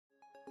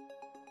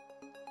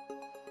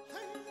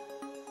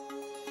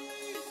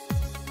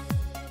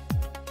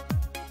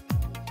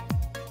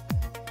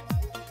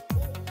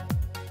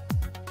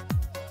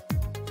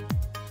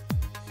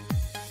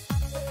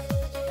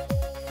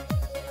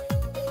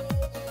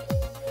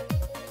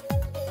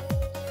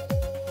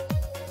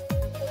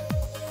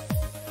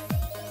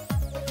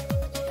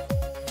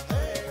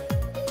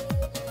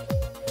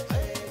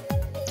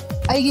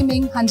आइगी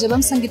Ming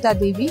हंजलम Sangeeta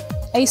Devi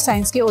आई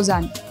science के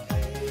ओजान।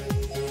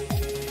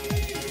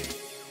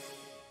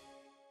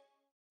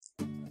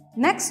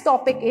 Next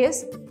topic is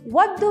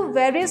what do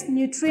various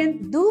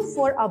nutrients do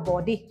for our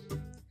body?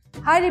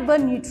 Hariba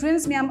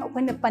nutrients me am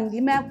appoina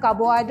pandi me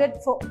carbohydrate,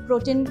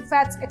 protein,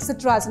 fats,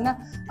 etc. na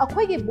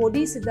akhoi ge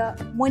body sida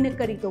moina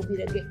kari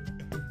tobirage.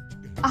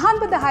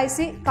 Ahan bada hai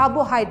se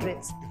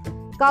carbohydrates.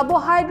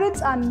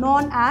 Carbohydrates are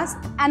known as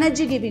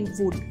energy giving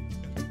food.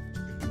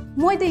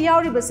 Moi de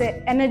yauri ba se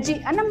energy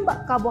anamba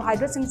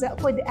carbohydrates sing se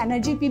akhoi de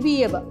energy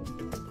pibiyeba.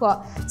 Ko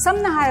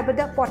samna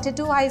harabada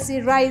potato hai se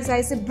rice hai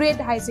se bread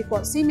hai se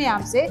ko si me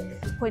am se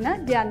koina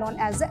they are known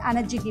as the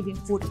energy giving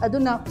food.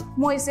 Aduna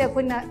moi se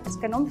koina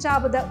kanom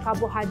chabada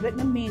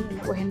carbohydrate na main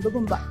na ohen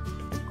bagumba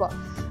ko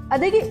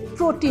adagi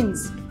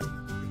proteins.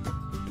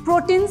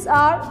 Proteins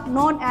are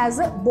known as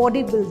a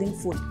body building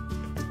food.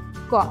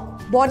 Ko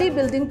body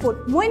building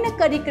food moi na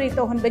kari kari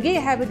to hon bagi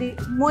habadi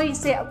moi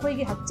se akoi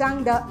gi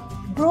hakchang da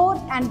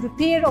growth and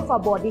repair of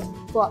our body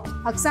ko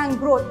haksang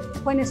growth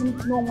koina sum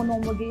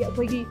nong gi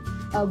akoi gi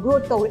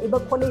growth to iba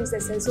khole se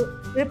so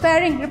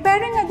repairing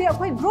adi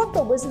akoi growth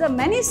to is the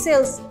many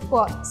cells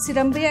ko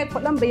sirambe ya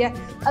kholambe ya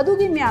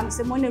adugi myam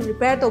se moine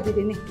repair to bi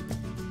dini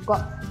ko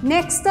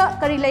next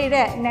kari lai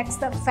re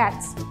next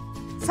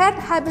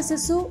fat habits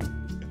su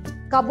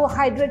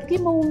carbohydrate ki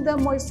maung da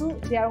moisu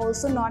they are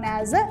also known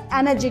as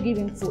energy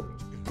giving food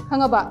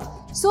hangaba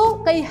so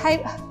kai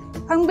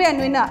hangbe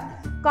anoina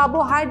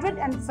carbohydrate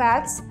and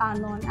fats are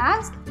known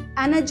as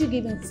energy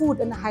giving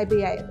food and haibe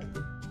ya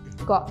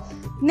ko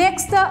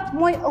next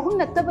moi ahum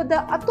natabada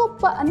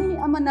atoppa ani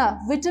amana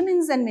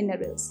vitamins and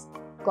minerals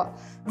ko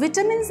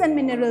vitamins and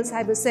minerals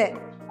haibe se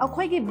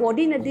akhoi gi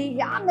body na di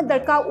yamna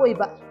darka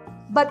oiba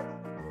but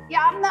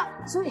yamna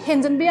su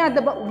henjan be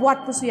yadaba what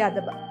pu su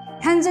yadaba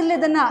henjan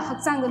le dana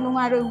haksang da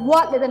nungai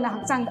what le dana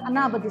haksang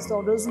anaba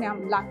disorders ne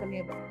am lakane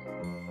ba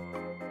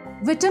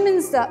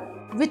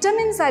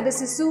vitamins haibe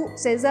se su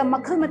seza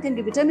makhal mathen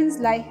gi vitamins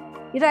lai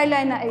irai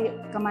lai na ai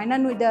kamaina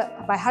nuida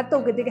by hat to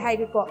ge de hai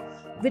ko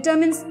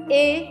vitamins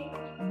A,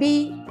 B,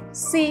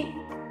 C,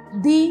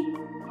 D,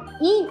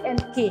 E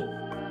and K.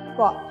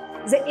 Ko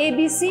the A,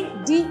 B, C,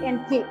 D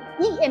and K,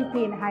 E and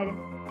K in high.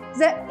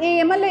 The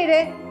A malay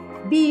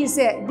B is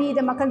B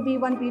the makan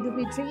B1, B2,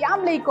 B3.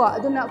 Yam lay ko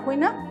aduna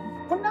koina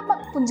punna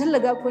punjal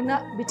laga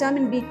koina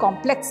vitamin B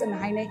complex in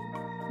high.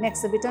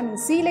 Next vitamin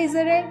C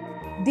laser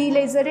D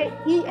laser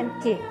E and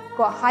K.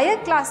 Ko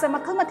higher class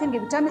makal mathen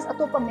vitamins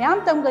atopa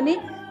mayam tam gani.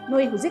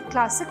 Noi huzik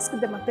class 6 ke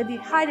damakta di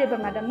hariba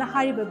madam na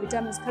hariba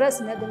vitamins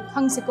kharasna dum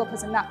khangse ko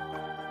phasana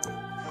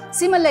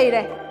sima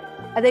leire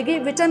adagi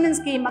vitamins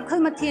ki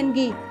makhal mathen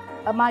gi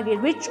amagi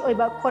rich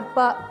oiba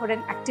khotpa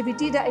foreign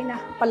activity da aina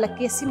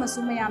palake sima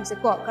sumayam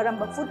se ko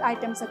karamba food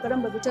items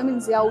karamba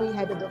vitamins yawi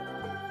haibado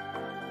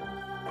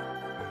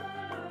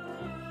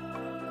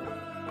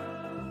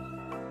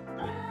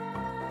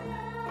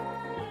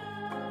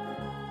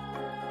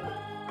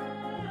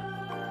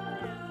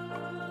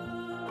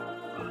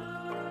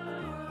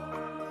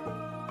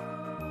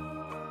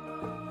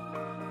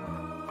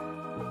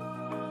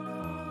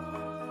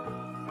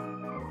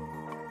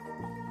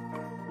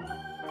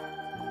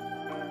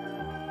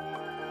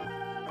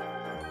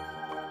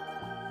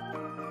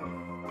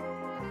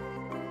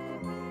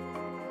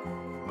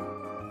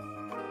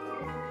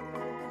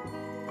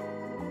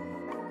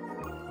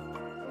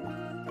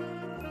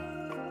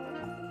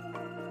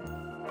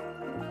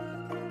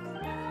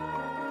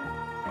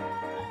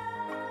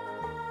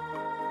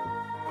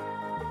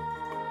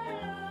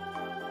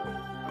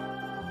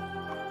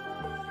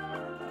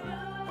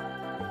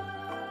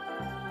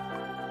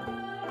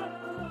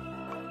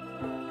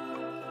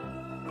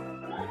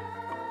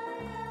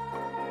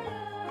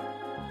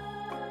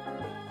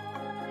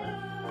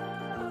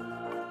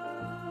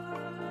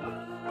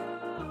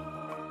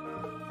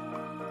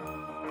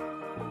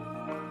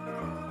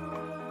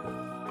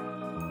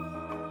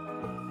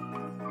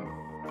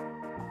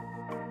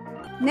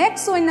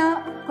Next oina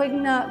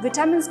koina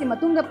vitamins ki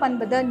matunga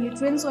panbada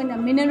nutrients oina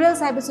minerals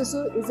haibasusu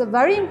is a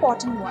very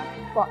important one.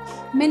 Ko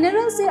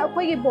minerals se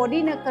akoi ge body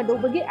na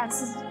kadobagi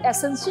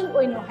essential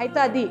oina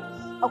haita di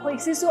akoi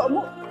sisu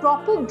amu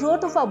proper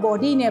growth of our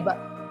body neba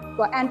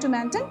ko and to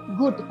maintain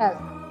good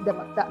health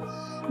damakta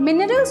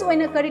minerals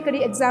oina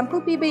kari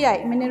example pbi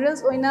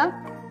minerals oina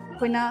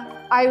koina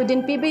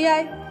iodine pbi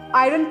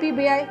iron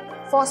pbi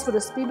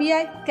phosphorus pbi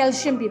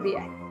calcium pbi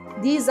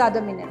these are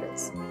the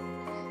minerals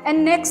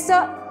and next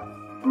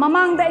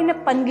mamang da ina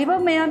pangiba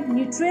mayam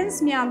nutrients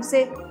mayam se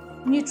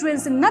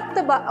nutrients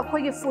nattaba akhoi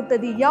ge food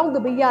tadi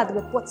yaudaba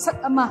yadaba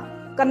potsat ama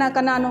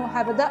kana no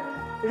habada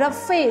rough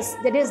phase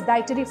that is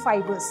dietary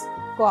fibers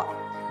ko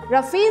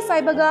rough phase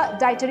fiber ga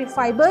dietary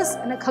fibers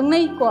ana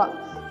khangnai ko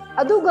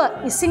aduga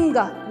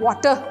isinga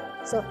water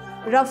so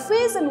rough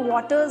phase and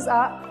waters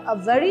are a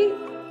very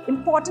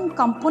important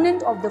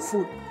component of the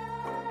food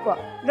ko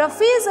rough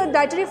phase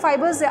dietary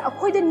fibers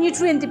akhoi de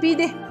nutrient pi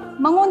de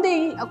mangonde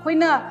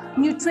akoina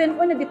nutrient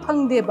oina di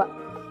phangde ba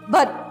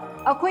but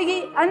akoi gi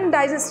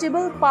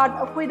undigestible part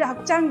akoi da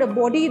hakchang da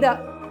body da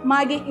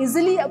magi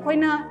easily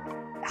akoina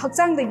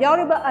hakchang da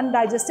yauriba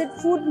undigested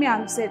food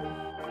myam se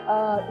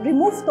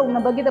remove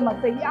tawnabaги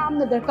damakta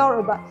yamna darkar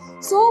oiba.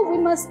 So we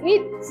must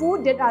eat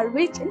food that are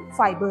rich in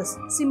fibers.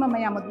 Sima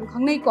mayam adu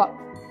khangnai ko.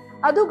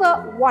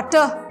 Aduga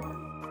water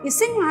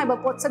ising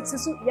haiba pot sat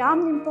sisu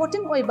yam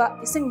important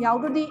oiba ising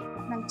yaududi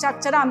nang chak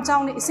charam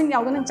chawne ising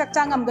yaudu nang chak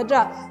changam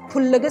gadra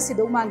thullaga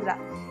sido mandra.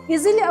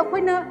 Easily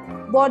akoina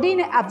body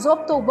ne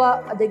absorb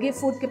toba adagi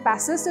food ke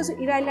passes so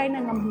irai line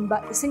ngamba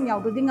ising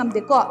yaududi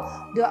ngamde ko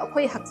do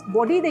akoi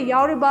body de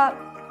yauriba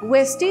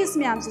wastes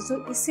myam sisu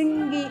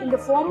isingi in the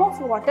form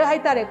of water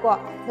haitare ko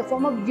the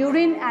form of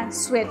urine and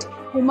sweat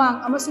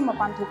humang amasung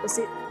mapan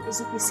thopasi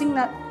isu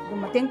isingna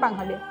mateng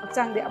panghale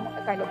hakchang de amok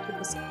akai lok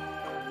thopasi.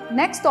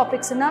 Next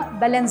topic sina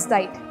balanced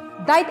diet.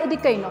 Diet adi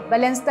kaino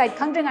balanced diet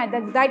khangrengai da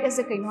diet as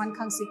a kaino an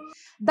khangsi.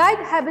 Diet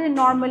have a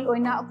normal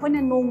oina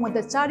akoina nongma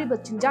da chariba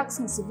chinjak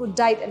sing sibu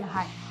diet and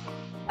high.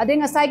 Ade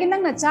ngasai gi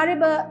nang na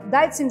chariba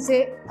diet sing se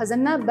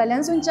phajana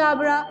balance un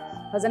chabra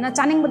phajana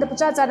chaning bada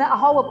pucha chara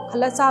ahawa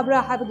khala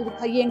chabra habadu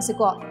khayeng se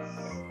ko.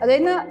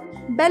 Adena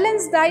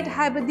balanced diet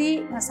habadi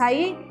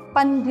ngasai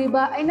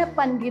pandriba aina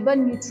pandriba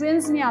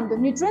nutrients myam do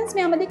nutrients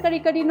myam adi kari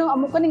kari no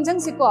amuka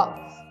ningjang se ko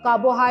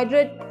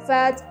carbohydrate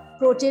fat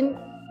protein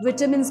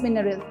vitamins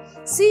mineral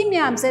si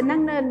myam se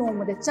nang na no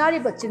ma da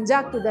chariba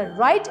chinjak to the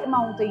right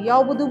amount the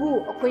yawbudu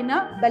akoina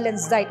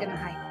balanced diet and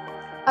high.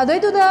 Adoi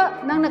to the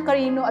nang na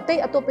kari no atai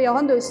atopa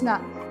yahan do isna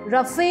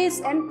roughes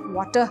and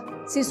water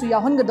si su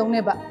yahan ga dong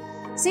ne ba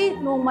si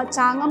no ma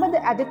chang ama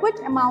the adequate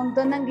amount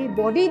the nangi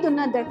body do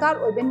na darkar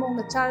oiben mong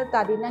na char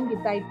ta di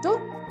nangi diet to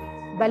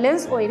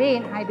balance oire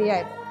in high be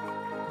ai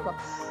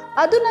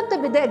aduna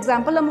ta with the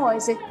example amo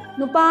ise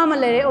nupa ma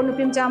lere or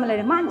nupim cha ma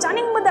lere man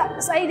chaning bada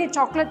sai de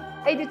chocolate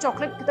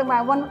kita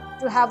I want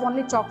to have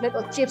only chocolate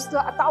or chips to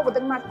ataw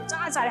badang ma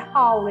cha cha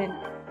hawren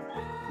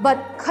but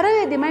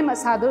khare de mai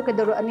masador ke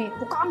doro ani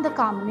pukam da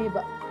kam ni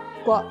ba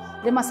ko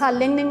de masa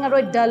lengning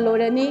aroi dal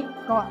lorani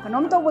ko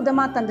kanom to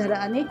bodama tandhara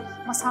ani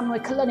masa noi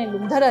khalani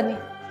lumdharani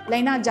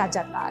laina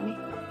jajat la ani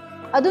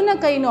aduna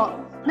kaino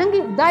nangi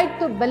diet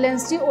to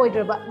balance ji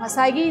oidraba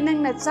masagi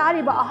nang na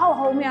chari ba ahaw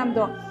haw myam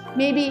do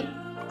maybe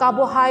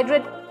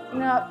carbohydrate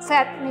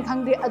fat ni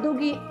khangde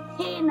adugi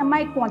na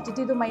mai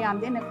quantity to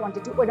mayam de na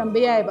quantity odam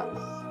be ai ba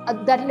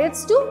that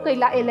leads to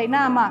kaila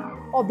elaina ma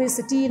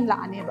obesity in la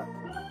ane ba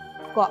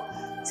ko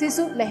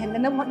sisu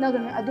lehendana hotna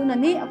gan aduna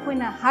ni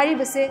akoina hari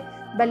base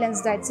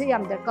balanced diet se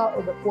yam darka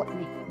oba pot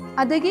ni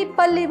adagi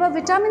palliba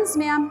vitamins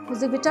myam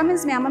huzu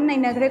vitamins myam am nai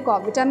nagre ko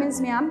vitamins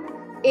myam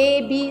A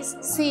B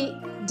C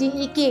D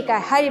E K ka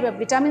hari ba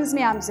vitamins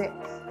myam se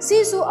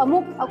sisu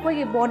amuk akoi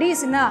gi body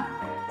sina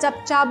chap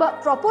chaba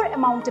proper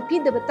amount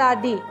pi de bata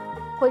di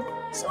koi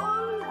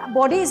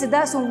body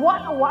sida sum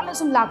wala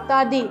sum lakta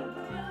di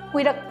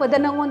kuirak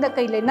padana ngonda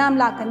kai le nam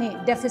lakani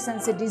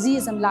deficiency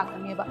disease am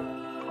lakani ba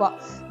ko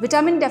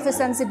vitamin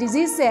deficiency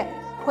disease se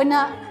koina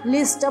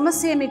list ama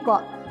semi ko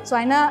so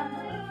aina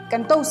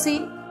kantosi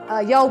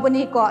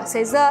yaubani ko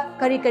seza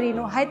kari kari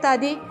no haita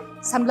di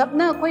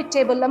samlapna koi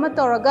table ama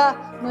toraga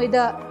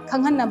noida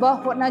khanghanna ba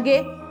hotnage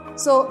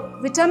so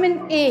vitamin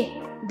A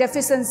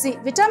deficiency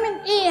vitamin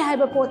A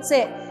haiba pot se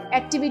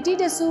activity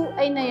de su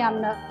aina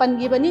yamna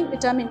pangibani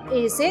vitamin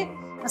A se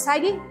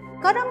asagi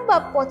karamba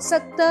pot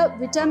sakta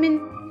vitamin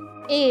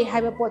A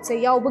haiba pot se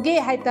yaubage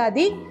haita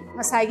di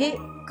asagi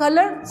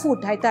color food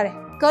haitare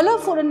color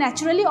food a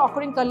naturally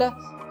occurring color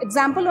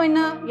example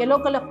oina yellow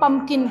color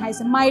pumpkin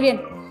haise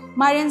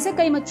myrian se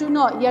kai machu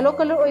no yellow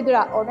color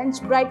oidra orange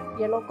bright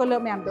yellow color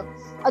myam do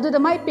adu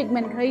the my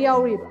pigment khari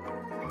yauri ba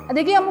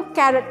adegi amu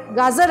carrot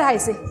gajar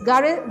haise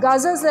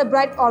gajar se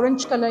bright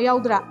orange color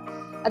yaudra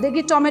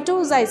adegi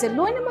tomatoes haise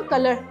loinama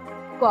color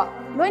ko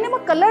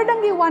loinama color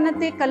dangi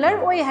wanate color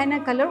oi haina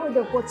color o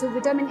the pot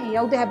vitamin A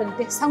yaude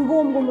habante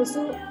sangom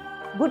gumusu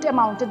good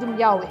amount dum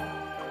yawe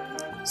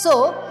so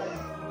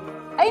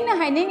aina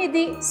haining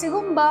idi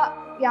sigumba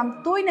yam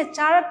toina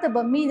charat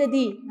ba mi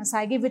dadi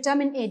nasagi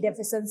vitamin A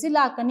deficiency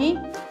la kani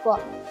ko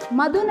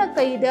maduna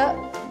kaida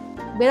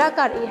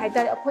berakar e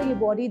haitar akhoi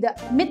body da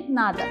mit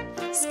na da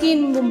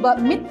skin gumba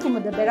mit kuma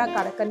da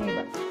berakar kani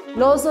ba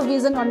loss of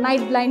vision or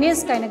night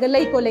blindness kaina ga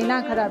lai ko leina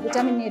khara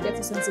vitamin A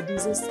deficiency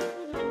disease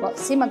ko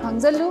sima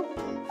khangjalu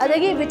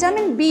adagi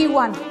vitamin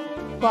B1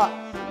 ko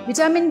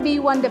vitamin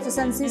B1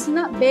 deficiencies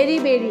na very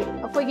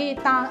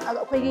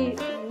akhoi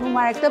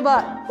numarakta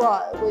ko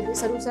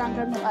saru sang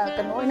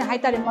kano ina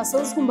haitare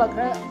muscles kumba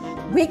khara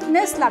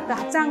weakness lakta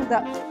hachang da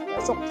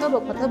sokthaba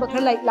khothaba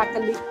khara like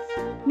lakali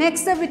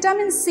next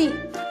vitamin C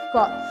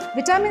ko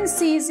vitamin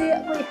C se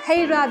koi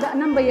haira da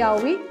anamba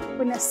yawi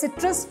koina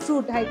citrus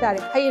fruit haitare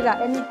haira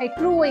any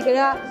haikru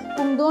oigera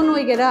kumdon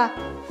oigera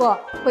ko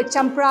koi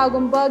champra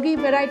gumba gi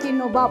variety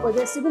no ba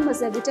ode siguma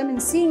se vitamin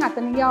C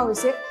ngatani yawi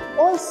se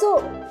also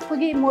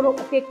kogi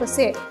morok atek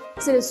pase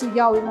se su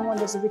yawi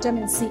mongonda se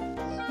vitamin C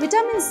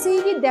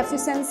ki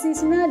deficiencies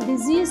na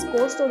disease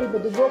cause to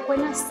bidu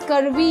koina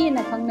scurvy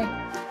na khangne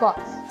ko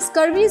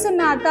scurvy se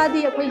nata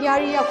di akoi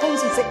yari ya khong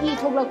se e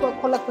thogla ko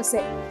kholak pase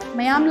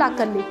mayam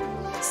lakali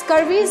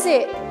scurvy se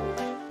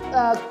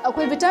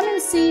akoi vitamin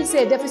C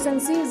se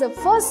deficiency is the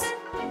first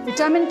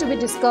vitamin to be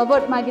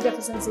discovered magi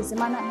deficiency se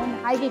mana mon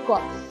hai gi ko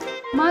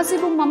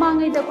masibu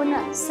mamangai da kona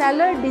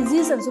cellular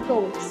disease also ko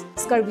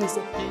scurvy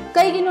se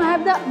kai gi no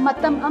have the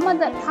matam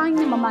amada thang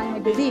ni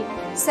mamangai dedi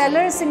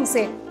cellular sing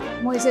se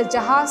moise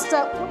jahaz ta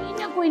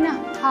koina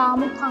ha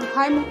mu thang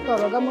khai mu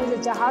toroga moise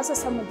jahaz sa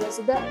samudra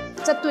sida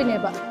chattoine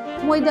ba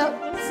moida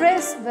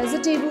fresh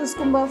vegetables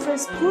kumba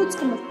fresh fruits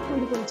kumba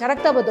kun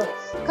charakta bado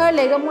khar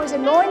lega moise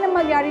loina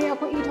ma yari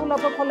ko eat hola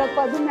pa khola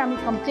pa dum am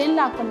complain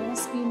la ko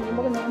skin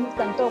mo no mi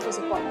kanto ko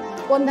se ko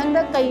kon dang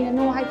da kai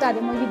no hai ta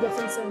de mo gi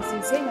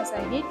deficiency se na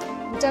sai gi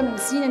vitamin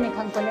C ne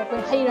khang ko ne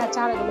ko haira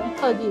chara ko lon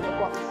thagi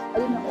ko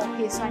aduna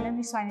okay saina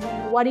mi saina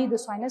wari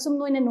do saina sum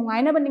noina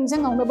nungai na ba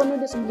ningjang ngau na ba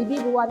no de sum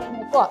libi bu wari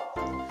ne ko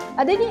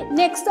adegi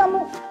next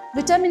amu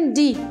vitamin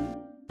D,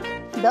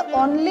 the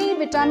only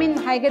vitamin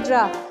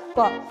hydra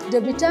ko the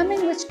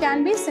vitamin which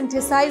can be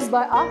synthesized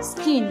by our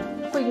skin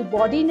for your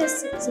body is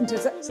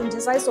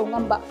synthesized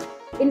ongamba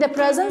in the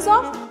presence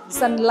of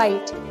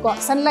sunlight ko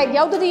sunlight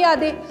yaudadi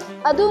yade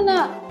aduna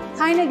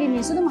thaina gi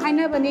ni sudum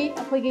haina bani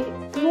akoi gi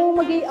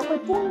nomagi akoi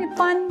pung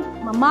nipan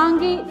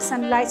mamangi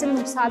sunlight se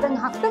nusa dang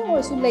haktam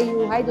oisu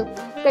layu haido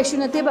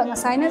kaishunate ba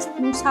ngasaina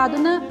nusa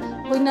duna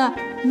koina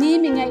ni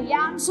minga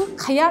yam su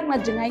khayak na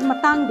jingai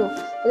matang do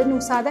ade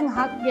nusa dang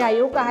hak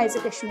yayo ka haise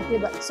kaishunate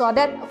ba so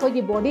that akoi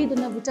gi body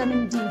duna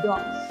vitamin D do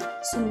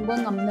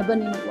sungba ngamna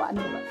bani wa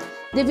ni ba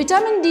the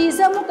vitamin D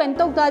se mu kan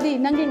tok da di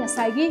nangi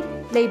ngasai gi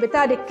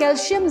leibeta de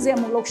calcium ze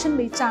mu lotion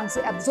be chang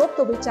se absorb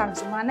to be chang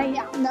su mana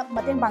yamna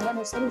mateng bangga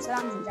no saru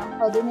sarang jam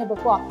padu ne ba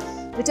ko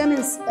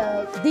vitamins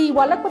D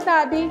walak pata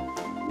di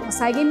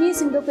ngasai gi mi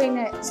sing do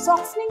kaine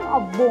softening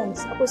of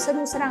bones ako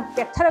saru sarang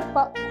petharak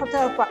pa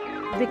khotarak pa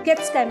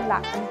rickets kan la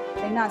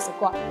kaina se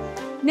ko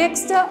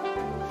next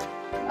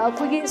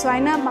kogi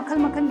swaina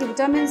makhal makhal gi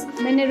vitamins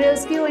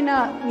minerals ki oina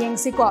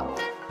yengsi ko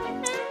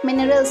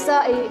minerals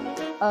sa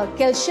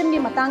calcium ni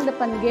matang da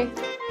pange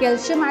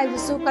calcium ai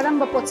su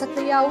karamba potsak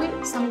ta yawi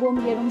sangom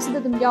yerum sida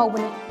dum yaw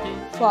bani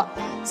ko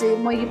se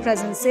moi gi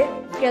presence se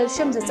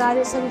calcium ja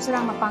chare saru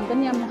sarang ma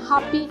pangkan yam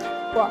happy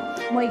ko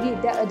moi gi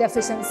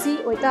deficiency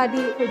oita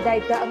di ko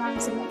diet ta angang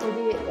sing ko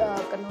di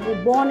kanu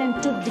bone and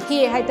tooth decay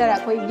hai tara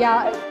ko ya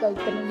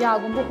kanu ya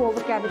gum ko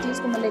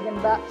cavities ko malegan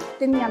ba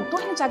tin yam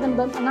to in chagan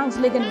ba angang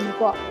legan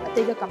ko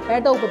ate ga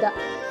compare do bada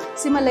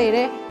sima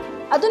leire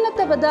aduna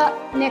ta bada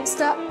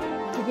next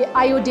gi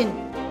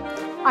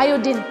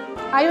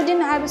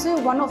iodine has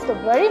one of the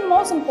very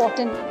most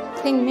important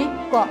thing me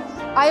ko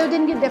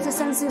iodine ki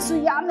deficiency su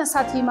yamna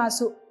sathi ma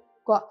su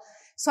ko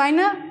so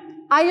aina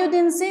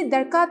iodine se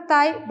darka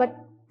tai but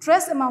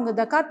trace amount ga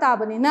darka ta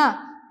bani na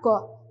ko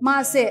ma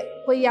se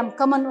ko yam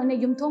common one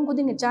yumthong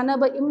kuding chana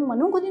ba im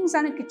manung kuding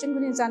sana kitchen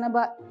kuding chana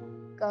ba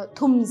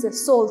thum se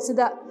salt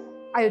sida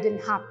iodine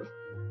happy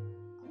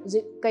je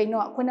kaino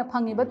koina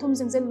phangi ba thum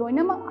sing se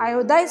loina ma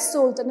iodized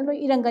salt na loi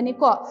irangani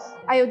ko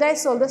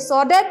iodized salt so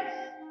that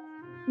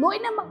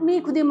loina mi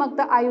khudi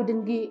makta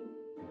iodine gi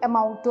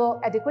amount to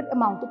adequate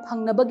amount to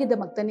phangna bagi da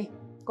maktani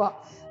ko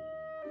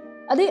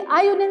adi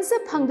iodine se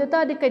phangdata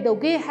de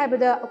kaidoge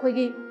habada akoi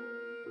gi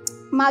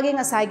mage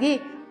ngasai gi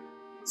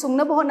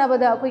sungna bohna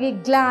bada akoi gi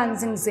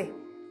glands se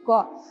ko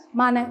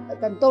mana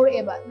kantor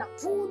eba na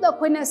fuda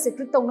koina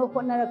secret tongno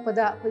khona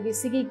rakpada akoi gi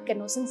sigi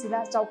kano sing sila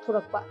chau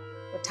thurakpa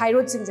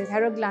thyroid sing se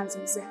thyroid glands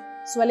se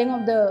swelling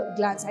of the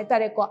glands hai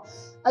tare ko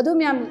adu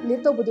myam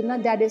lito buduna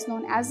that is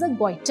known as a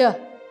goiter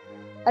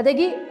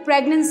adagi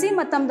pregnancy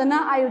matam dana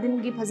iodine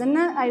gi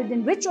phajana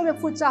iodine rich of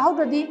food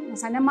chahawdadi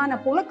masana mana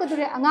polak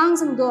kadure angang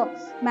sang do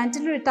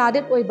mentally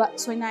retarded oiba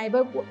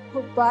soinaiba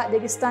khuppa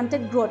adagi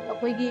stunted growth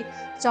akoi gi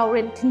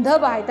chawren thindha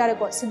ba hai tare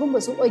ko sigum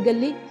basu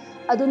oigalli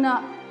aduna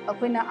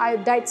akoina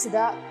iodide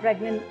sida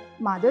pregnant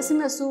mother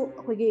sing asu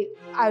akoi gi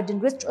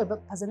iodine rich oiba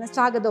phajana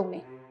chagadawne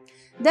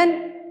then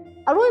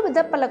aroi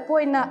bada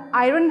palakpo ina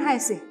iron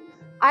haise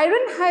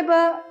iron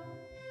haiba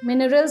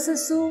minerals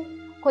su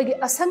koi gi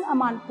asang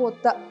aman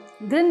potta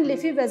green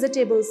leafy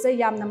vegetables se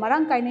yamna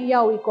marang kaina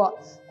yawi ko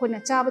koina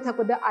chaba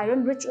thakpada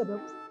iron rich oba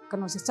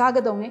kano se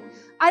chaga dawne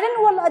iron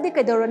wal adi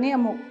kaidorane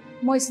amu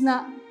moisna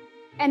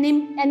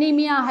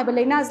anemia haiba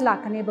lainas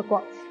lakane ba ko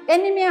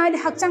anemia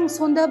hadi hakchang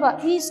sondha ba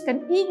is kan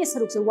e gi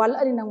saruk se wal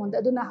ari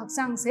nangonda aduna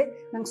hakchang se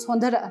nang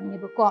sondhara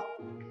ani ba ko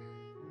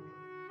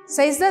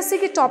saisa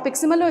sigi topic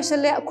simalo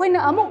shale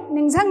koina amu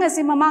ningjang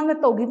ase mamanga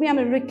togi mi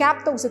am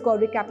recap to se ko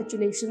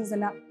recapitulations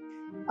na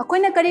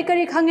akoina kari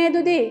kari khange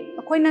dudi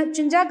akoina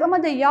chinjak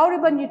amada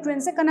yauriba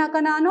nutrients se kana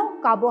kana no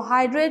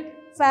carbohydrate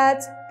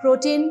fats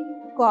protein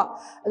ko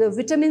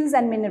vitamins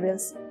and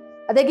minerals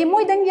adagi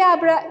moi dang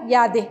yabra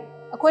yade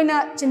akoina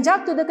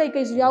chinjak to da kai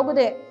kai su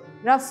yawgode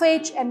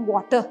roughage and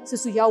water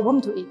se su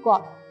yawbam thu e ko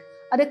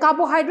ade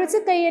carbohydrates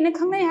se kai ene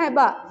khangai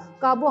haiba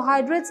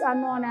carbohydrates are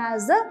known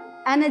as the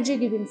energy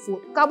giving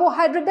food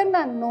carbohydrate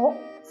dan no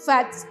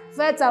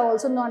fats are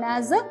also known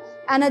as the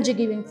energy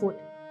giving food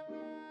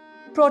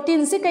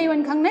protein se kai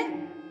wan khangne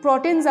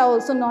proteins are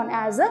also known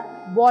as a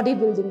body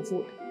building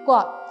food ko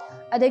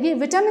adagi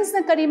vitamins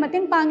na kari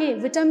mateng pangi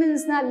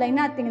vitamins na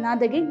laina tingna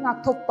dagi ngak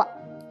thokpa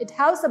It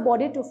helps the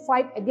body to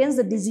fight against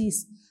the disease.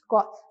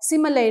 Ko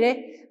sima leire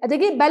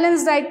adagi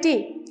balanced diet ti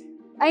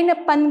aina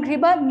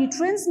pankriba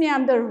nutrients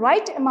miyam the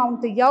right amount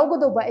the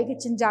yaugodoba egi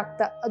chinjak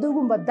ta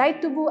adugumba diet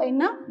tubu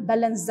aina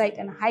balanced diet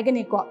and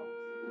haigani ko.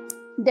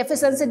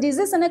 Deficiency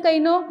disease ana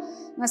kaino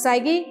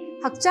ngasagi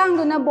hakchang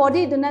duna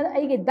body duna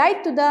aigi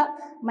diet to the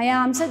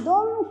mayam se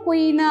dom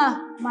kuina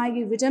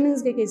magi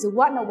vitamins ke se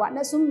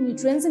watna sum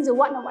nutrients in the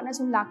watna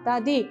sum lakta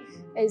di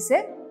aise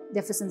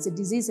deficiency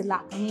disease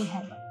lakani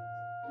hai.